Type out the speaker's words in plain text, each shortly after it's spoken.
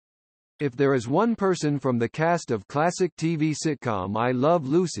If there is one person from the cast of classic TV sitcom I Love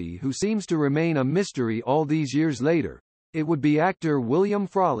Lucy who seems to remain a mystery all these years later, it would be actor William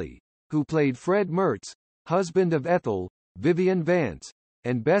Frawley, who played Fred Mertz, husband of Ethel, Vivian Vance,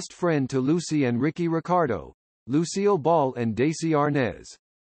 and best friend to Lucy and Ricky Ricardo, Lucille Ball and Daisy Arnaz.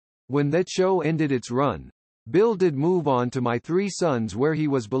 When that show ended its run, Bill did move on to My Three Sons where he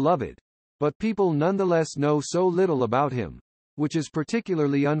was beloved, but people nonetheless know so little about him, which is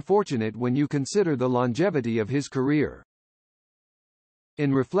particularly unfortunate when you consider the longevity of his career.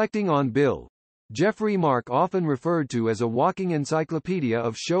 In reflecting on Bill, Jeffrey Mark often referred to as a walking encyclopedia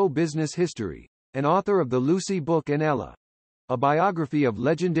of show business history, an author of the Lucy book and Ella, a biography of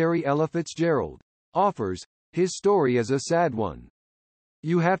legendary Ella Fitzgerald, offers, his story is a sad one.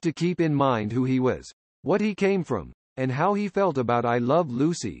 You have to keep in mind who he was, what he came from, and how he felt about I Love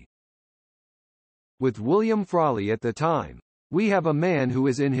Lucy. With William Frawley at the time, we have a man who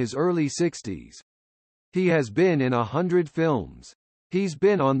is in his early 60s. He has been in 100 films. He's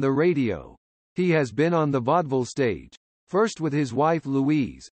been on the radio. He has been on the vaudeville stage, first with his wife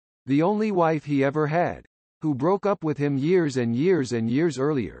Louise, the only wife he ever had, who broke up with him years and years and years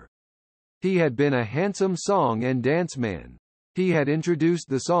earlier. He had been a handsome song and dance man. He had introduced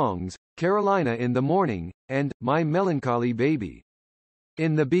the songs, Carolina in the Morning, and My Melancholy Baby.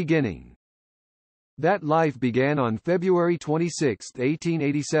 In the beginning. That life began on February 26,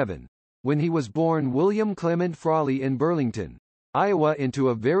 1887, when he was born William Clement Frawley in Burlington, Iowa into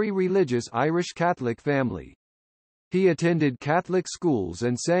a very religious Irish Catholic family. He attended Catholic schools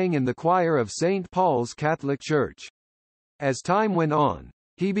and sang in the choir of St. Paul's Catholic Church. As time went on,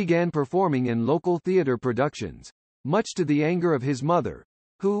 he began performing in local theater productions, much to the anger of his mother,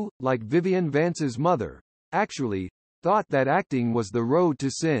 who, like Vivian Vance's mother, actually thought that acting was the road to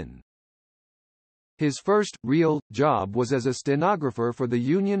sin. His first, real, job was as a stenographer for the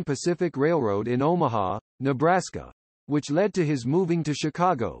Union Pacific Railroad in Omaha, Nebraska, which led to his moving to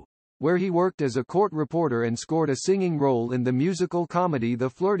Chicago, where he worked as a court reporter and scored a singing role in the musical comedy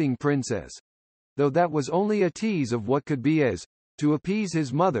The Flirting Princess. Though that was only a tease of what could be as, to appease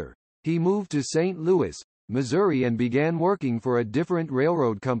his mother, he moved to St. Louis, Missouri and began working for a different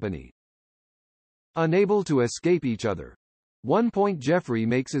railroad company. Unable to escape each other. One point Jeffrey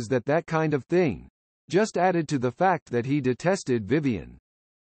makes is that kind of thing just added to the fact that he detested Vivian.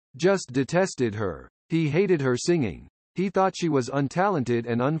 Just detested her. He hated her singing. He thought she was untalented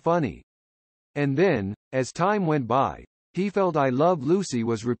and unfunny. And then, as time went by, he felt I Love Lucy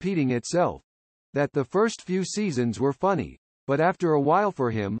was repeating itself. That the first few seasons were funny, but after a while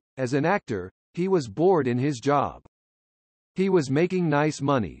for him, as an actor, he was bored in his job. He was making nice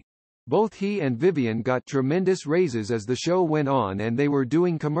money. Both he and Vivian got tremendous raises as the show went on and they were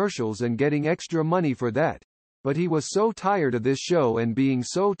doing commercials and getting extra money for that. But he was so tired of this show and being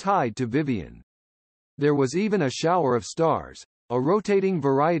so tied to Vivian. There was even a shower of stars, a rotating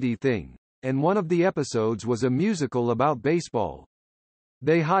variety thing, and one of the episodes was a musical about baseball.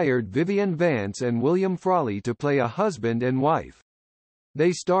 They hired Vivian Vance and William Frawley to play a husband and wife.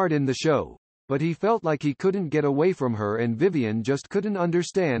 They starred in the show, but he felt like he couldn't get away from her and Vivian just couldn't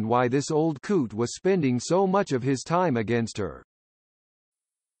understand why this old coot was spending so much of his time against her.